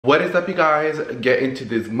What is up, you guys? Get into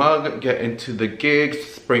this mug, get into the gigs,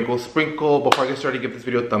 sprinkle, sprinkle. Before I get started, give this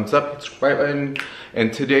video a thumbs up, hit the subscribe button.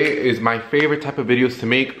 And today is my favorite type of videos to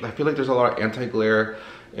make. I feel like there's a lot of anti-glare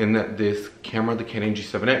in this camera, the Canon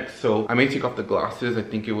G7X. So I may take off the glasses. I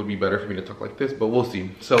think it would be better for me to talk like this, but we'll see.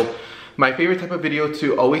 So my favorite type of video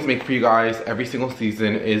to always make for you guys every single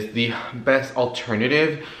season is the best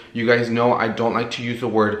alternative. You guys know I don't like to use the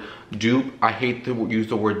word dupe. I hate to use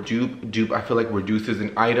the word dupe. Dupe, I feel like reduces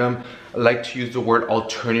an item. I like to use the word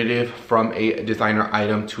alternative from a designer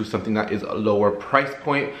item to something that is a lower price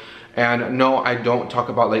point. And no, I don't talk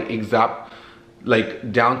about like exact,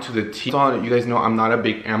 like down to the T. You guys know I'm not a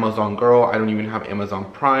big Amazon girl. I don't even have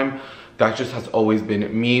Amazon Prime. That just has always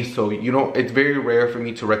been me. So, you know, it's very rare for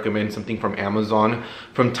me to recommend something from Amazon.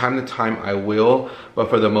 From time to time, I will. But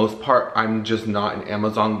for the most part, I'm just not an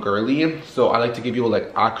Amazon girly. So I like to give you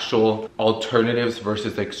like actual alternatives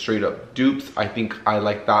versus like straight up dupes. I think I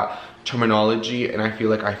like that terminology. And I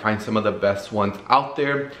feel like I find some of the best ones out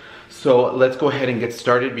there. So let's go ahead and get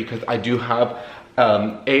started because I do have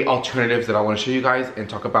 8 alternatives that I want to show you guys and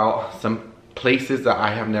talk about some places that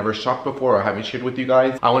I have never shopped before or haven't shared with you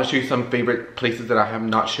guys. I want to show you some favorite places that I have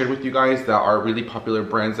not shared with you guys that are really popular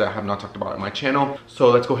brands that I have not talked about on my channel. So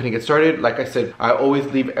let's go ahead and get started. Like I said, I always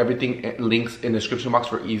leave everything links in the description box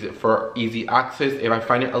for easy access. If I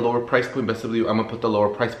find it a lower price point, best believe I'm gonna put the lower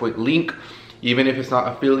price point link. Even if it's not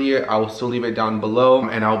affiliate, I will still leave it down below,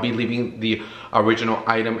 and I'll be leaving the original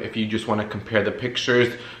item if you just want to compare the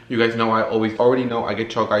pictures. You guys know I already know I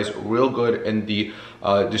get y'all guys real good in the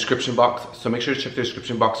description box, so make sure to check the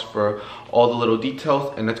description box for all the little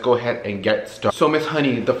details, and let's go ahead and get started. So Miss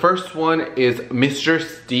Honey, the first one is Mr.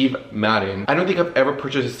 Steve Madden. I don't think I've ever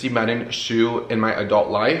purchased a Steve Madden shoe in my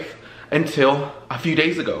adult life until a few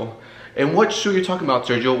days ago. And what shoe you're talking about,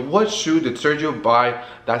 Sergio? What shoe did Sergio buy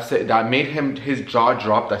that made him his jaw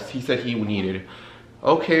drop that he said he needed?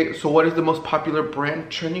 Okay, so what is the most popular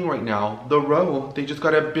brand trending right now? The Row. They just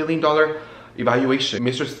got $1 billion evaluation.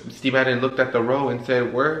 Mr. Steve Madden looked at the Row and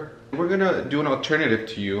said, we're gonna do an alternative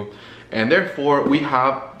to you. And therefore, we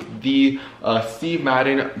have the Steve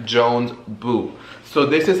Madden Jones boot. So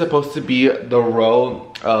this is supposed to be the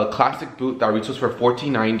Row classic boot that retails for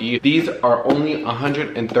 $14.90. These are only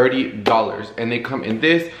 $130, and they come in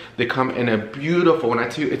this. They come in a beautiful, when I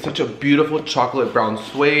tell you, it's such a beautiful chocolate brown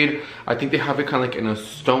suede. I think they have it kind of like in a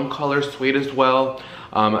stone color suede as well.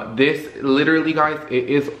 This literally, guys, it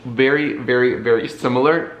is very, very, very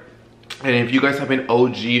similar. And if you guys have been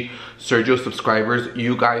OG Sergio subscribers,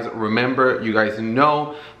 you guys remember, you guys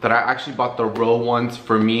know that I actually bought the Row ones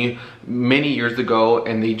for me many years ago,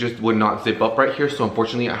 and they just would not zip up right here. So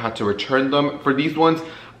unfortunately, I had to return them. For these ones,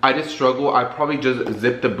 I just struggle. I probably just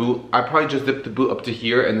zip the boot. I probably just zip the boot up to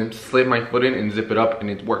here and then slip my foot in and zip it up, and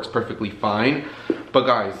it works perfectly fine. But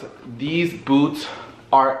guys, these boots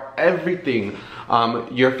are everything.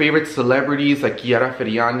 Your favorite celebrities like Chiara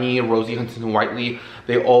Ferragni, Rosie Huntington-Whiteley,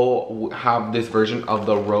 they all have this version of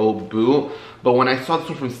the Row boot. But when I saw this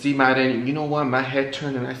one from Steve Madden, you know what? My head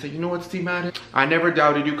turned and I said, you know what, Steve Madden? I never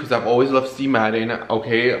doubted you because I've always loved Steve Madden,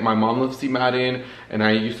 okay? My mom loves Steve Madden, and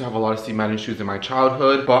I used to have a lot of Steve Madden shoes in my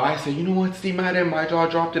childhood. But I said, you know what, Steve Madden? My jaw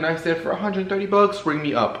dropped and I said, for 130 bucks, ring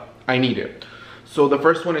me up. I need it. So the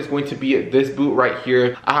first one is going to be this boot right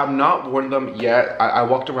here. I have not worn them yet. I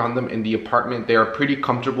walked around them in the apartment. They are pretty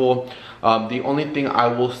comfortable. The only thing I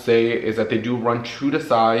will say is that they do run true to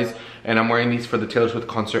size, and I'm wearing these for the Taylor Swift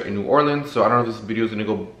concert in New Orleans. So I don't know if this video is gonna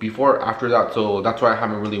go before or after that, so that's why I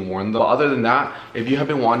haven't really worn them. But other than that, if you have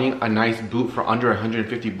been wanting a nice boot for under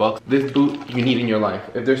 150 bucks, this boot you need in your life.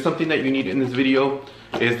 If there's something that you need in this video,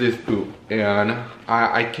 is this boot. And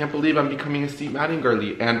I can't believe I'm becoming a Steve Madden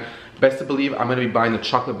girly. And best to believe I'm gonna be buying the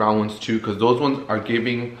chocolate brown ones too, because those ones are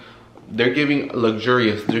giving, they're giving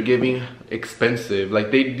luxurious, they're giving expensive. Like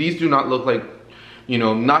these do not look like, you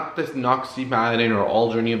know, not this Steve Madden or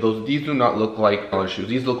Aldrin, any of those. These do not look like dollar shoes.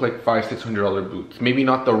 These look like $500–600 boots. Maybe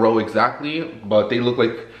not the Row exactly, but they look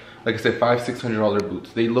like I said, $500–600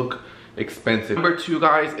 boots. They look expensive. Number 2,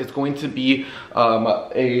 guys, is going to be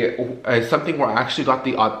something where I actually got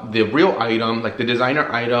the real item, like the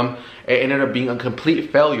designer item. It ended up being a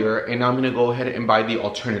complete failure, and now I'm gonna go ahead and buy the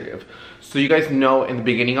alternative. So you guys know, in the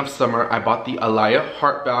beginning of summer, I bought the ALAIA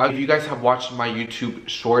heart bag. If you guys have watched my YouTube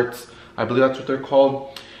shorts, I believe that's what they're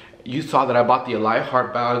called, you saw that I bought the ALAIA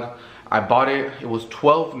heart bag. I bought it, it was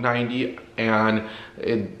 $12.90. and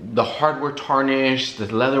the hardware tarnished, the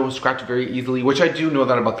leather was scratched very easily, which I do know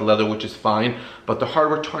that about the leather, which is fine, but the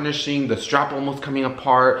hardware tarnishing, the strap almost coming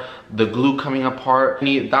apart, the glue coming apart.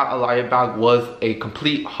 That ALAIA bag was a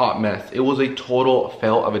complete hot mess. It was a total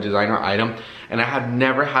fail of a designer item, and I had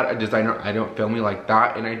never had a designer item fail me like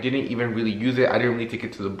that, and I didn't even really use it. I didn't really take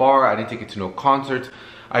it to the bar, I didn't take it to no concerts.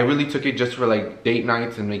 I really took it just for like date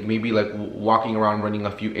nights and like maybe like walking around running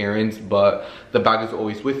a few errands, but the bag is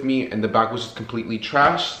always with me, and the bag was just completely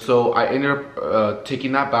trashed. So I ended up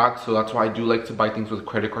taking that back. So that's why I do like to buy things with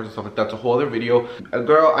credit cards and stuff like that. That's a whole other video.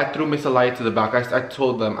 Girl, I threw Miss ALAIA to the back. I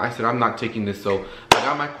told them, I said, I'm not taking this. So I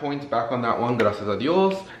got my coins back on that one, gracias a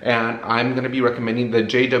Dios. And I'm gonna be recommending the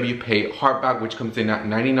JW Pay heart bag, which comes in at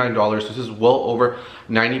 $99. This is well over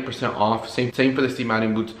 90% off. Same for the Steve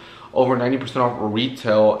Madden boots. Over 90% off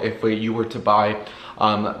retail if you were to buy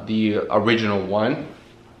the original one.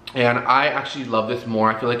 And I actually love this more.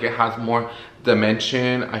 I feel like it has more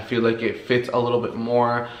dimension. I feel like it fits a little bit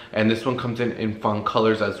more, and this one comes in fun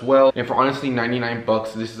colors as well. And for honestly 99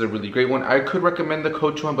 bucks, this is a really great one. I could recommend the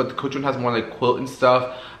Coach one, but the Coach one has more like quilt and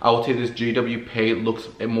stuff. I will say this JW Pay looks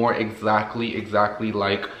more exactly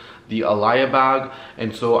like the ALAIA bag,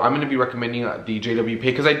 and so I'm going to be recommending the JW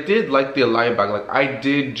Pay because I did like the ALAIA bag. Like, I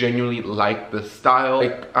did genuinely like the style.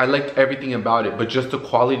 Like, I liked everything about it, but just the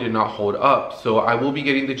quality did not hold up. So I will be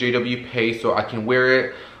getting the JW Pay so I can wear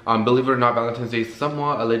it. Believe it or not, Valentine's Day is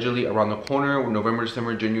somewhat allegedly around the corner. November,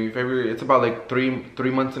 December, January, February. It's about like three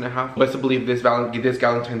months and a half. Best to believe this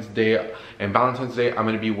Valentine's Day and Valentine's Day, I'm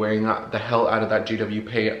gonna be wearing the hell out of that JW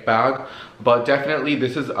Pay bag. But definitely,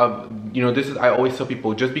 this is I always tell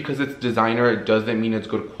people, just because it's designer, it doesn't mean it's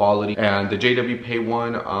good quality. And the JW Pay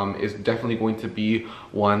one is definitely going to be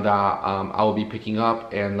one that I will be picking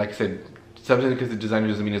up. And like I said, something because the designer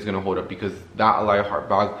doesn't mean it's gonna hold up, because that ALAIA heart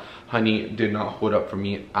bag, honey, did not hold up for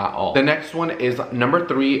me at all. The next one is number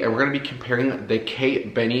 3, and we're gonna be comparing the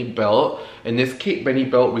Kate Benny belt. And this Kate Benny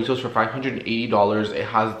belt retails for $580. It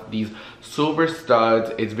has these silver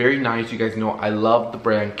studs. It's very nice. You guys know I love the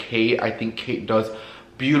brand Kate. I think Kate does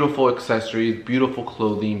beautiful accessories, beautiful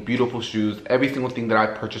clothing, beautiful shoes. Every single thing that I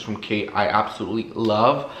purchased from Kate, I absolutely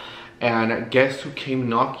love. And guess who came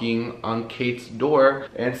knocking on Kate's door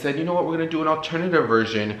and said, you know what, we're gonna do an alternative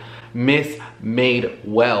version. Miss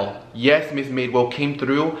Madewell. Yes, Miss Madewell came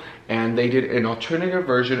through, and they did an alternative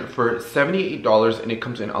version for $78, and it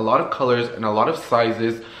comes in a lot of colors and a lot of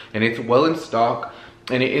sizes, and it's well in stock.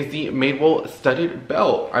 And it is the Madewell studded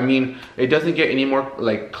belt. I mean, it doesn't get any more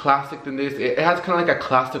like classic than this. It has kind of like a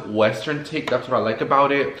classic Western take. That's what I like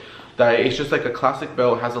about it. That it's just like a classic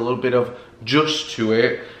belt, has a little bit of juice to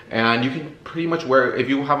it, and you can pretty much wear it if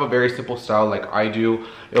you have a very simple style like I do.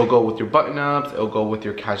 It'll go with your button-ups, it'll go with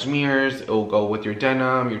your cashmeres, it'll go with your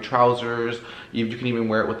denim, your trousers. You can even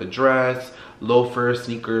wear it with a dress, loafers,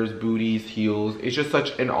 sneakers, booties, heels. It's just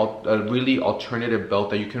such a really alternative belt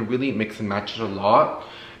that you can really mix and match it a lot.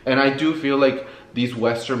 And I do feel like these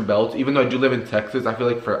Western belts, even though I do live in Texas, I feel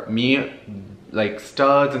like for me, like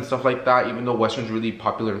studs and stuff like that, even though Western's really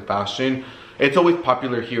popular in fashion, it's always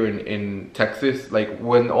popular here in Texas. Like,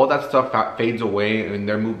 when all that stuff fades away and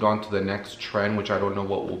they're moved on to the next trend, which I don't know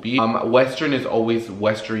what will be, Western is always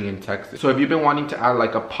Western in Texas. So if you've been wanting to add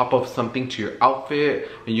like a pop of something to your outfit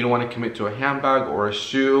and you don't want to commit to a handbag or a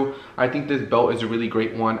shoe, I think this belt is a really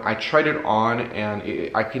great one. I tried it on, and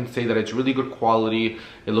I can say that it's really good quality.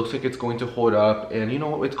 It looks like it's going to hold up, and you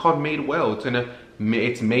know, it's called Madewell.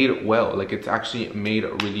 It's made well. Like, it's actually made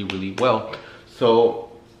really well. So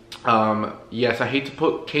yes, I hate to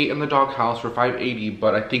put Kate in the doghouse for $580,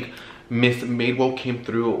 but I think Miss Madewell came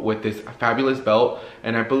through with this fabulous belt,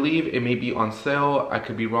 and I believe it may be on sale. I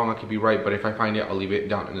could be wrong, I could be right, but if I find it, I'll leave it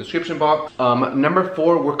down in the description box. Number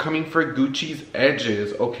 4, we're coming for Gucci's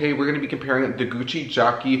edges. Okay, we're gonna be comparing the Gucci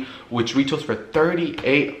Jockey, which retails for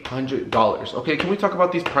 $3,800. Okay, can we talk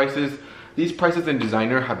about these prices? These prices in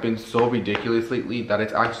designer have been so ridiculous lately that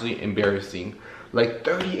it's actually embarrassing. Like,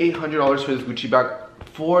 $3,800 for this Gucci bag,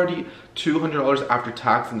 $4,200 after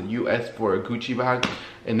tax in the US for a Gucci bag.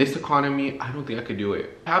 In this economy, I don't think I could do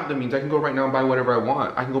it. I have the means. I can go right now and buy whatever I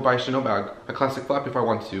want. I can go buy a Chanel bag, a classic flap if I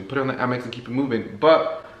want to, put it on the Amex and keep it moving.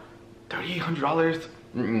 But $3,800?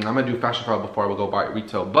 I'm gonna do fashion file before I will go buy it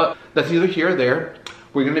retail. But that's neither here or there.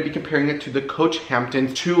 We're gonna be comparing it to the Coach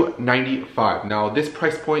Hamptons $295. Now, this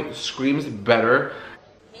price point screams better.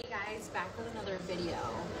 Hey guys, back with another video.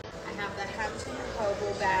 I have the Hampton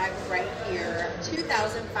Hobo bag right here,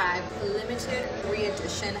 2005 limited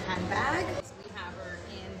re-edition handbag. We have her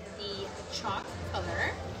in the chalk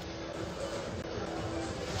color.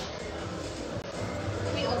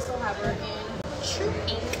 We also have her in true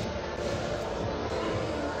pink.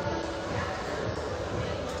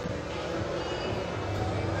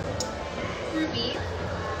 ruby.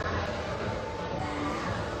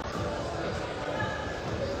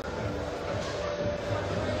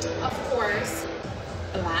 Of course,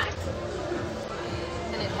 black.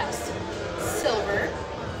 And it has silver.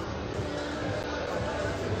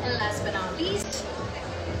 And last but not least,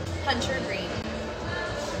 hunter green.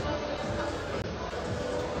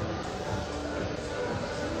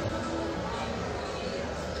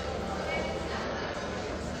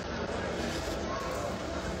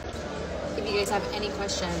 If you guys have any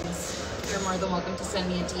questions, you're more than welcome to send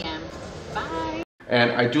me a DM. Bye.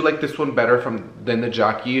 And I do like this one better than the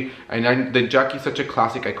Jackie. And the Jackie is such a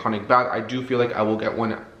classic, iconic bag. I do feel like I will get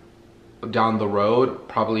one down the road,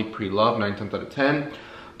 probably pre-love, 9 times out of 10.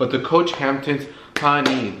 But the Coach Hamptons,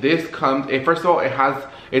 honey, this comes, first of all,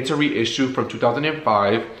 it's a reissue from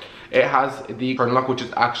 2005. It has the turn lock, which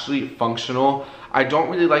is actually functional. I don't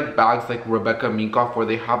really like bags like Rebecca Minkoff where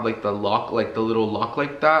they have like the lock, like the little lock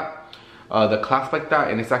like that. The clasp like that,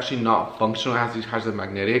 and it's actually not functional. It has a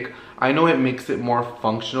magnetic. I know it makes it more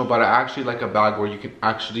functional, but I actually like a bag where you can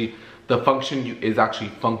actually, the function is actually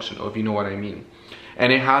functional, if you know what I mean.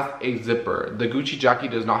 And it has a zipper. The Gucci Jackie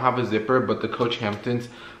does not have a zipper, but the Coach Hamptons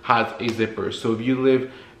has a zipper. So if you live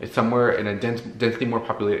somewhere in a densely more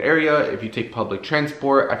populated area, if you take public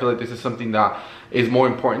transport, I feel like this is something that is more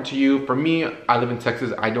important to you. For me, I live in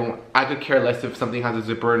Texas. I could care less if something has a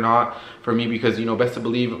zipper or not for me, because, you know, best to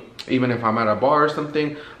believe, even if I'm at a bar or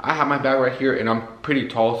something, I have my bag right here and I'm pretty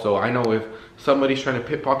tall, so I know if somebody's trying to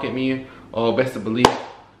pickpocket me, oh, best to believe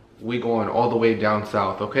we going all the way down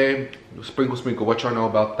south, okay? Sprinkle, sprinkle, what y'all know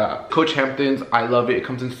about that? Coach Hamptons, I love it. It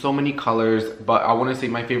comes in so many colors, but I want to say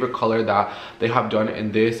my favorite color that they have done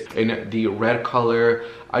in this, in the red color.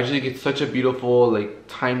 I just think it's such a beautiful, like,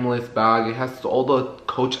 timeless bag. It has all the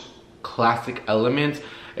Coach classic elements.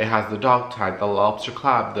 It has the dog tag, the lobster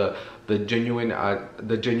clasp, the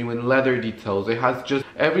genuine leather details. It has just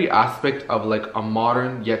every aspect of like a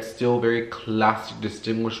modern yet still very classic,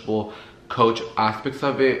 distinguishable Coach aspects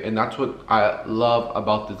of it, and that's what I love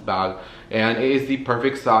about this bag. And it is the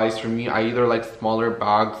perfect size for me. I either like smaller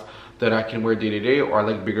bags that I can wear day to day, or I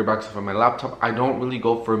like bigger bags for my laptop. I don't really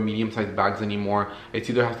go for medium-sized bags anymore. It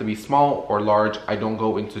either has to be small or large. I don't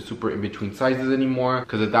go into super in-between sizes anymore,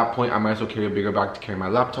 because at that point I might as well carry a bigger bag to carry my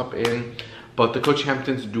laptop in. But the Coach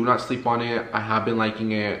Hamptons, do not sleep on it. I have been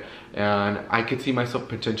liking it, and I could see myself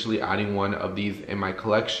potentially adding one of these in my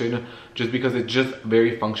collection just because it's just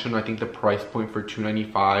very functional. I think the price point for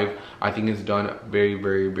 $295, I think is done very,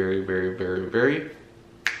 very, very, very, very, very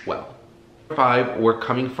well. 5, we're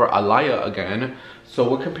coming for ALAIA again.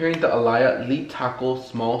 So we're comparing the ALAIA Lead Tackle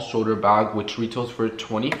Small Shoulder Bag, which retails for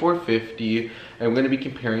 $24.50, and we're going to be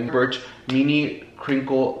comparing BURCH Mini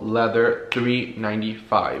Crinkle Leather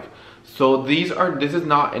 $395. So this is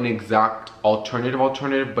not an exact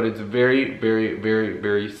alternative, but it's very, very, very,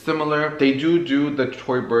 very similar. They do the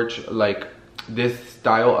Tory Burch, like this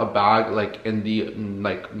style of bag, like in the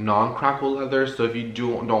like non-crackle leather. So if you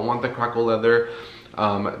don't want the crackle leather,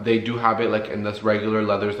 they do have it like in this regular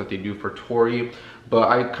leathers that they do for Tory. But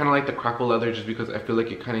I kind of like the crackle leather just because I feel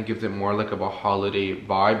like it kind of gives it more like of a holiday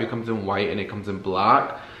vibe. It comes in white and it comes in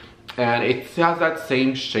black. And it has that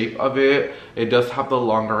same shape of it. It does have the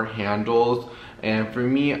longer handles. And for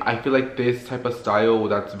me, I feel like this type of style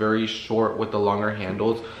that's very short with the longer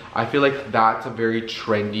handles, I feel like that's a very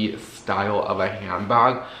trendy style of a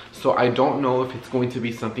handbag. So I don't know if it's going to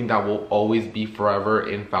be something that will always be forever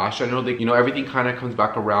in fashion. I know that, you know, everything kind of comes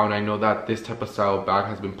back around. I know that this type of style of bag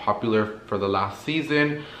has been popular for the last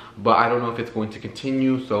season, but I don't know if it's going to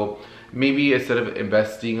continue. So maybe instead of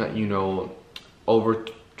investing, you know, over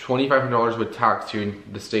 $2,500 with tax here in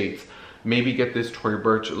the States, maybe get this Tory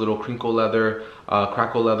Burch little crinkle leather,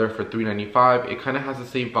 crackle leather for $395. It kind of has the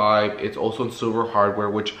same vibe. It's also in silver hardware,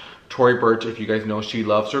 which Tory Burch, if you guys know, she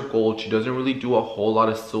loves her gold. She doesn't really do a whole lot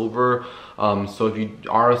of silver. So if you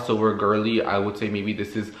are a silver girly, I would say maybe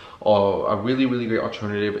this is a really, really great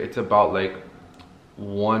alternative. It's about like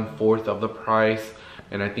 1/4 of the price.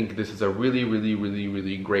 And I think this is a really, really, really,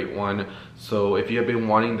 really great one. So if you have been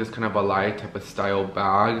wanting this kind of ALAIA type of style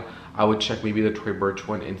bag, I would check maybe the Tory Burch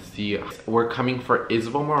one and see. We're coming for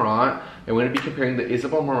ISABEL Marant, and we're going to be comparing the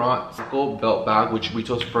ISABEL Marant Circle Belt Bag, which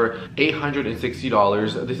retails for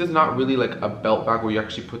 $860. This is not really like a belt bag where you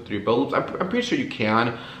actually put 3 belt loops. I'm pretty sure you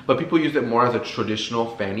can, but people use it more as a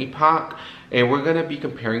traditional fanny pack. And we're going to be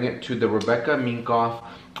comparing it to the Rebecca Minkoff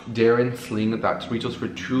DARREN sling that retails for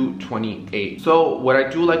 $228. So what I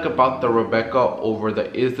do like about the Rebecca over the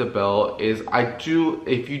ISABEL is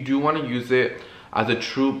if you do want to use it as a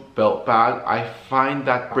true belt bag, I find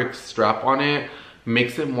that brick strap on it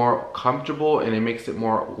makes it more comfortable and it makes it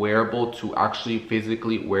more wearable to actually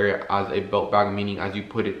physically wear it as a belt bag, meaning as you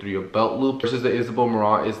put it through your belt loop. Versus the Isabel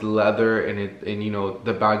Marant is leather and you know,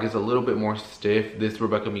 the bag is a little bit more stiff. This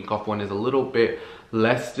Rebecca Minkoff one is a little bit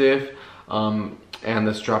less stiff. And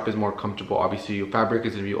the strap is more comfortable. Obviously, fabric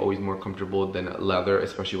is going to be always more comfortable than leather,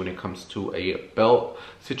 especially when it comes to a belt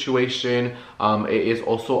situation. It is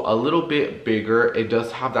also a little bit bigger. It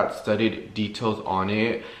does have that studded details on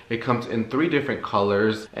it. It comes in 3 different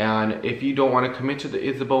colors. And if you don't want to commit to the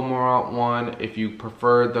Isabel Marant one, if you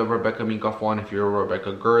prefer the Rebecca Minkoff one, if you're a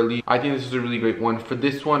Rebecca girly, I think this is a really great one. For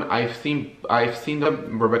this one, I've seen the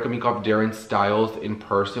Rebecca Minkoff Darren styles in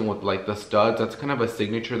person with like the studs. That's kind of a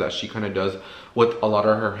signature that she kind of does with a lot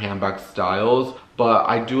of her handbag styles, but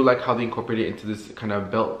I do like how they incorporate it into this kind of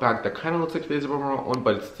belt bag that kind of looks like the Isabel Marant one,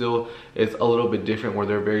 but it still is a little bit different where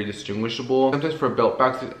they're very distinguishable. Sometimes for belt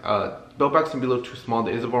bags can be a little too small.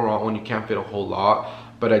 The Isabel Marant one, you can't fit a whole lot,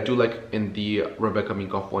 but I do like in the Rebecca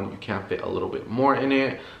Minkoff one, you can fit a little bit more in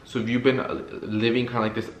it. So if you've been living kind of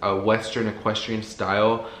like this Western equestrian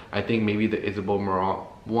style, I think maybe the Isabel Marant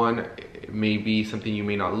one may be something you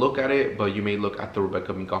may not look at it, but you may look at the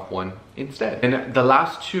Rebecca Minkoff one instead. And the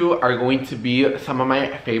last 2 are going to be some of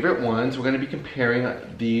my favorite ones. We're going to be comparing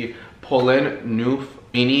the POLENE NUEF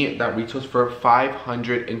Mini that retails for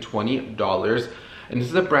 $520. And this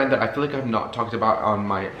is a brand that I feel like I've not talked about on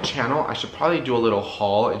my channel. I should probably do a little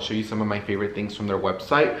haul and show you some of my favorite things from their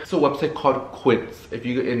website. It's a website called QUINCE.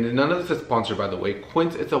 And none of this is sponsored, by the way.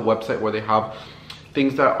 QUINCE is a website where they have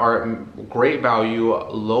things that are great value,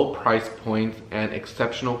 low price points, and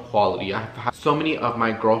exceptional quality. I have had so many of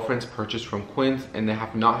my girlfriends purchase from QUINCE and they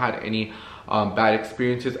have not had any bad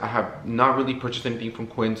experiences. I have not really purchased anything from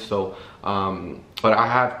QUINCE, so but I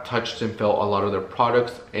have touched and felt a lot of their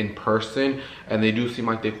products in person, and they do seem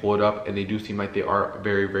like they hold up, and they do seem like they are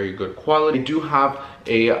very, very good quality. They do have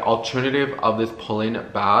a alternative of this POLENE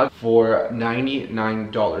bag for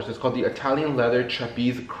 $99. It's called the Italian Leather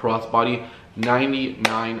Trapeze Crossbody,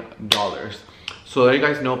 $99. So let you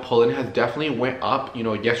guys know, POLENE has definitely went up. You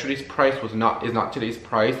know, yesterday's price is not today's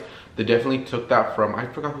price. They definitely took that from, I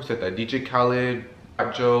forgot who said that, DJ Khaled,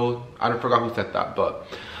 Joe, I don't forgot who said that, but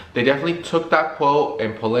they definitely took that quote,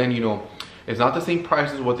 and POLENE, you know, it's not the same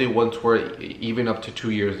price as what they once were even up to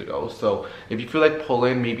 2 years ago. So if you feel like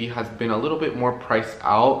POLENE maybe has been a little bit more priced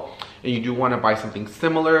out and you do want to buy something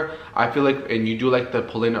similar, I feel like, and you do like the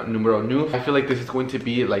POLENE Numero NUEF, I feel like this is going to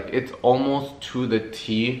be like, it's almost to the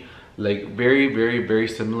T, like very, very, very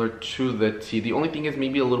similar to the T. The only thing is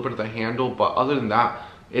maybe a little bit of the handle, but other than that,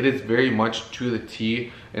 it is very much to the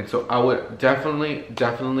T. And so I would definitely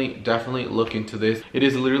look into this. It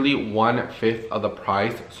is literally 1/5 of the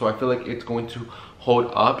price, so I feel like it's going to hold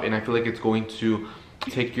up, and I feel like it's going to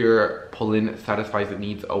take your POLENE satisfies the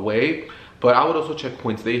needs away. But I would also check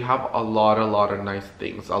QUINCE. They have a lot of nice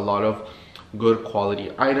things, a lot of good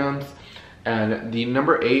quality items. And the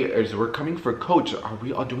number 8 is we're coming for Coach. Are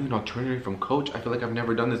we all doing an alternative from Coach? I feel like I've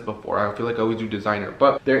never done this before. I feel like I always do designer.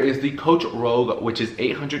 But there is the Coach Rogue, which is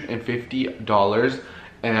 $850.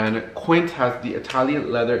 And QUINCE has the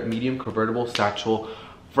Italian leather medium convertible satchel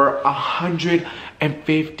for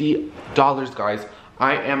 $150, guys.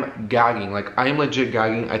 I am gagging. Like, I am legit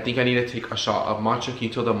gagging. I think I need to take a shot of matcha. Can you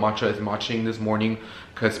tell the matcha is matching this morning?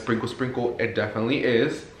 Because sprinkle, it definitely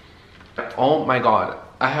is. Oh my god.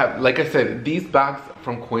 I have, like I said, these bags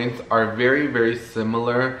from QUINCE are very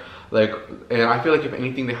similar. Like, and I feel like if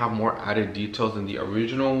anything, they have more added details than the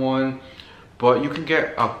original one. But you can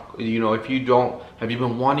get, you know, if you don't, have you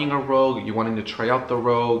been wanting a Rogue, you're wanting to try out the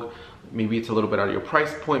Rogue, maybe it's a little bit out of your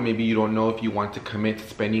price point, maybe you don't know if you want to commit to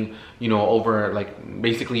spending, you know, over like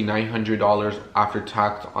basically $900 after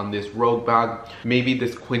tax on this Rogue bag. Maybe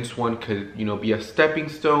this QUINCE one could, you know, be a stepping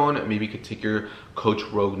stone, maybe you could take your Coach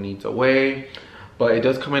Rogue needs away. But it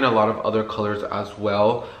does come in a lot of other colors as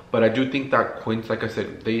well. But I do think that QUINCE, like I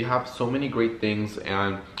said, they have so many great things,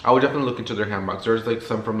 and I would definitely look into their handbags. There's like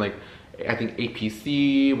some from like, I think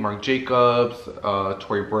APC, Marc Jacobs,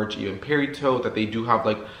 Tory, BURCH, even Perito, that they do have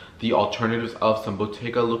like the alternatives of some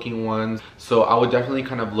Bottega looking ones. So I would definitely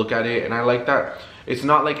kind of look at it, and I like that it's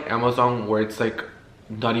not like Amazon where it's like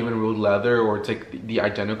not even real leather, or it's like the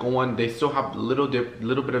identical one. They still have little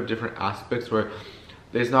bit of different aspects where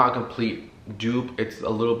there's not a complete dupe. It's a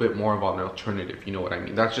little bit more of an alternative, you know what I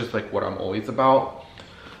mean? That's just like what I'm always about.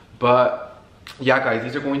 But yeah, guys,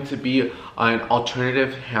 these are going to be an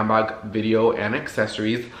alternative handbag video and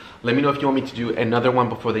accessories. Let me know if you want me to do another one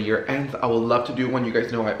before the year ends. I would love to do one. You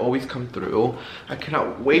guys know I always come through. I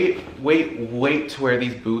cannot wait to wear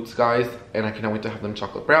these boots, guys, and I cannot wait to have them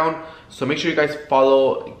chocolate brown. So make sure you guys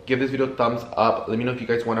follow, give this video a thumbs up. Let me know if you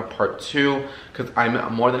guys want a part 2, because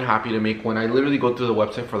I'm more than happy to make one. I literally go through the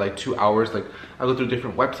website for like 2 hours. Like, I go through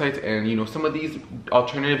different websites, and you know, some of these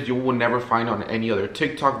alternatives you will never find on any other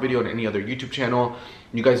TikTok video, on any other YouTube channel.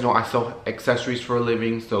 You guys know I sell accessories for a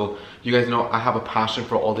living, so you guys know I have a passion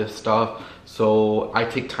for all this stuff. So I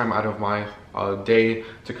take time out of my day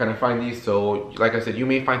to kind of find these. So like I said, you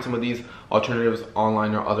may find some of these alternatives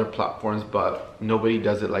online or other platforms, but nobody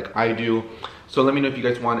does it like I do. So let me know if you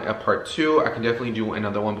guys want a part 2. I can definitely do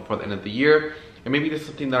another one before the end of the year. And maybe this is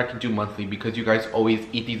something that I can do monthly, because you guys always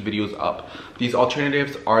eat these videos up. These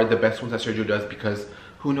alternatives are the best ones that Sergio does, because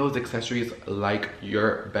who knows accessories like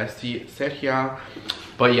your bestie Sergio.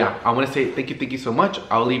 But yeah, I want to say thank you so much.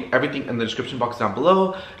 I'll leave everything in the description box down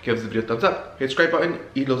below. Give this video a thumbs up, hit the subscribe button,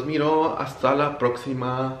 y los miro hasta la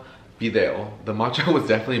próxima video. The matcha was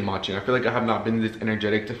definitely matching. I feel like I have not been this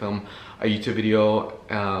energetic to film a YouTube video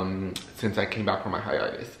since I came back from my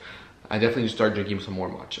hiatus. I definitely just started drinking some more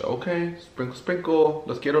matcha. Okay, sprinkle, sprinkle.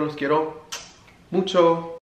 Los quiero mucho.